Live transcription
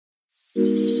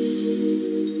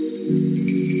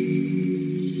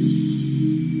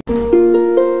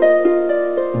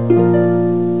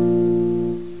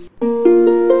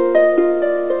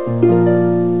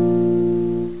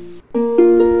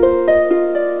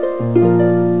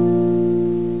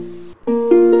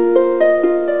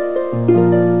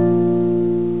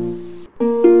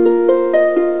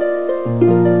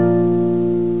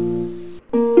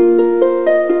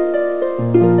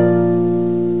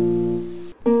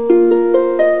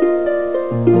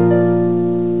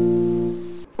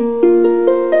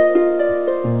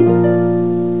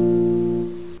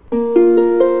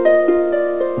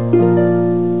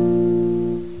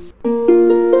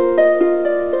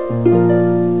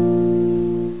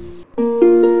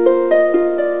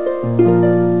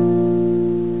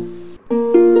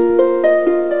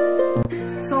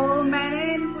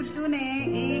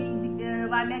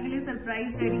वान्या के लिए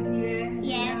surprise ready की है.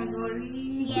 Yes.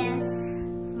 Yes.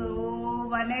 So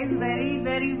Vaanya is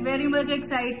very much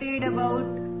excited about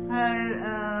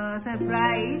her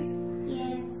surprise.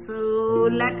 Yes. So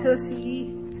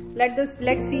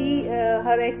let's see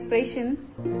her expression.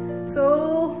 So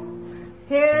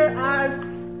here are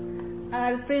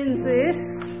our princess,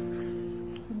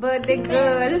 birthday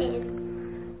girl.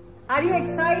 Are you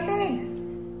excited?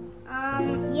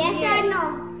 Yes or no?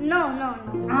 No.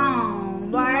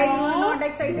 Why No. you are not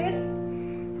excited?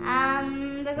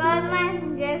 Because my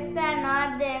gifts are not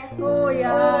there. Oh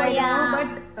yeah, Oh, I know, yeah.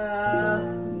 but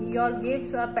your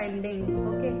gifts are pending.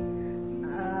 Okay,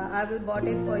 I will bought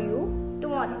it for you.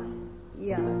 Tomorrow.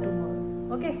 Yeah, tomorrow.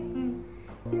 Okay.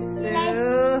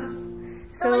 Let's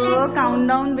So go.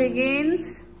 countdown begins.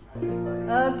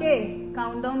 Okay,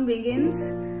 countdown begins,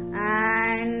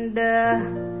 and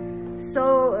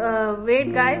wait,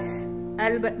 guys.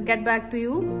 I'll get back to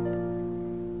you.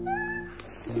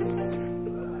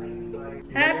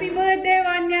 Happy birthday,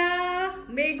 Vaanya.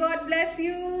 May God bless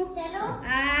you. Chalo.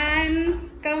 And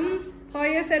come for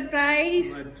your surprise.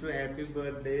 Happy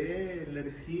birthday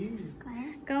लड़की.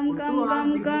 Come.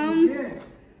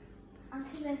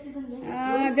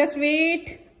 Just wait.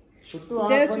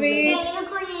 Just wait.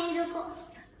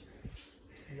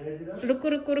 रुको.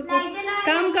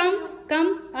 Come.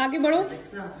 आगे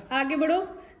बढ़ो.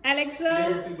 Alexa.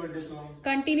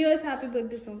 Continuous happy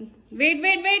birthday song. Wait.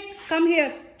 Come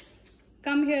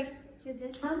here.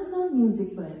 Amazon Music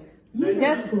पर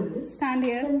Just stand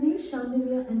here. संदेश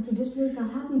Shandilya and traditional का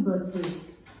happy birthday.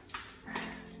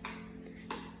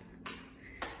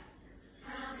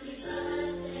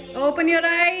 Open your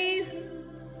eyes.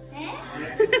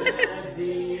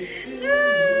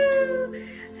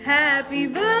 Happy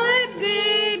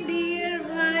birthday, dear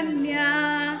Vaanya.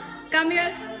 Come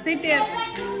here. Sit here.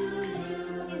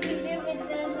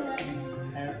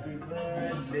 Happy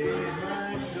birthday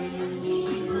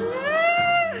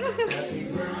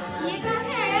ये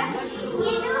कैसे है?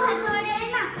 ये जो हथौड़े है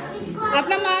ना, इसको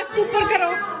अपना मास्क ऊपर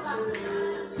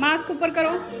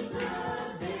करो.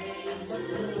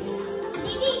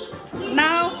 दीदी,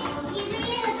 Now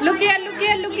look here.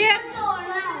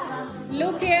 तोड़ना है.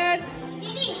 Look here.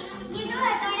 दीदी, ये जो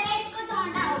हथौड़े है, इसको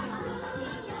तोड़ना होगा.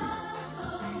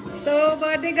 So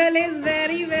birthday girl is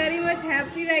very much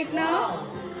happy right now,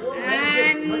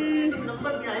 and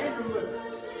number क्या है नंबर?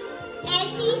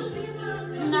 ऐसी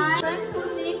 9 1 2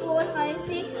 3 4 5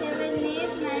 6 7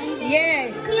 8 9 10. yes,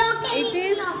 Clock है, it ये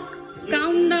is clock.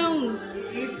 countdown.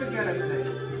 ईद पे क्या रखना है?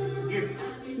 गिफ्ट.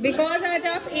 Because आज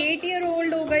आप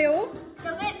 8-year-old हो गए हो, तो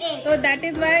फिर 8. so that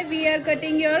is why we are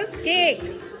cutting your cake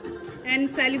and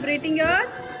celebrating your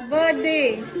birthday.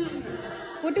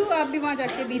 पुटू आप भी वहाँ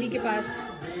जाके दीदी के पास.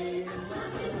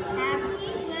 हैप्पी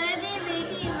बर्थडे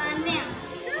बेटी वान्या.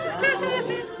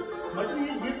 मतलब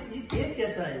ये केक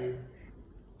कैसा है? ये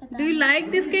Do you like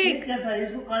this cake cake? कैसा है?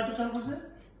 इसको काटो चाकू से.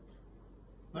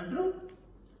 मटरू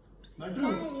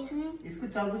इसको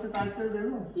चाकू से काट कर दे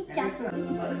दो. ये चाकू. ऐसा.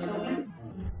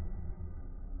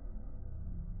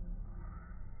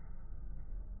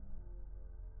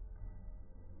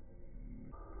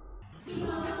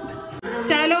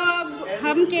 चलो अब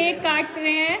हम केक काट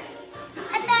रहे हैं.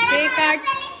 केक काट.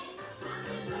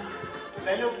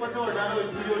 पहले ऊपर से उठा लो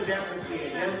इसकी जो डैम होती है.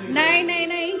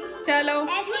 नहीं. चलो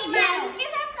ऐसे जेंट्स के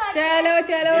साथ काट.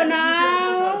 चलो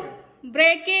नाउ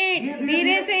ब्रेक इट.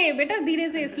 धीरे से बेटा, धीरे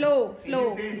से. स्लो.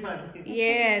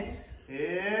 यस.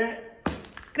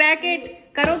 Crack it.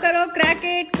 करो. Crack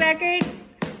it.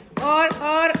 और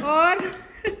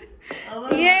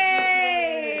ये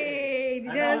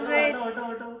जस्ट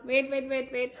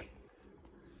वेट.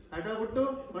 हटा बुट्टू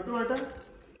हटा.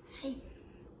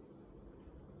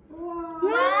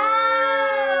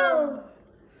 वाओ.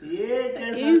 ये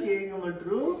कैसा केक है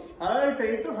मटरू? हार्ट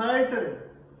है तो हार्ट.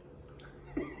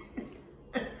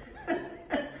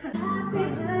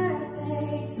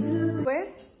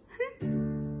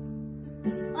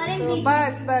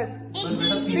 बस बस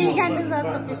 3 candles are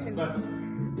sufficient.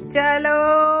 चलो,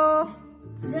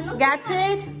 get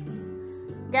it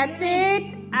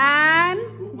and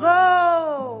go.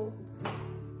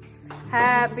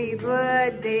 Happy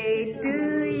birthday to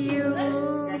you.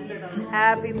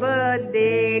 Happy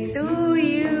birthday to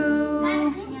you.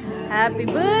 Happy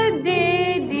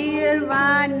birthday, dear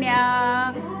Vaanya.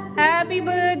 Happy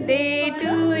birthday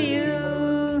to you.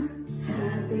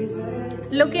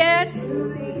 Look here.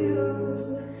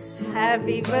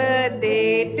 Happy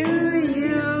birthday to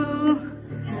you.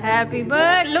 Happy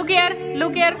birthday. Look here.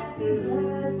 Look here.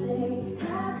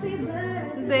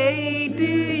 Birthday to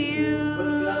you.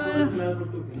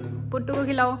 Puttu को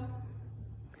खिलाओ.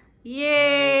 ये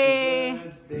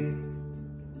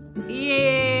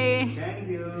Thank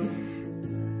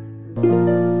you.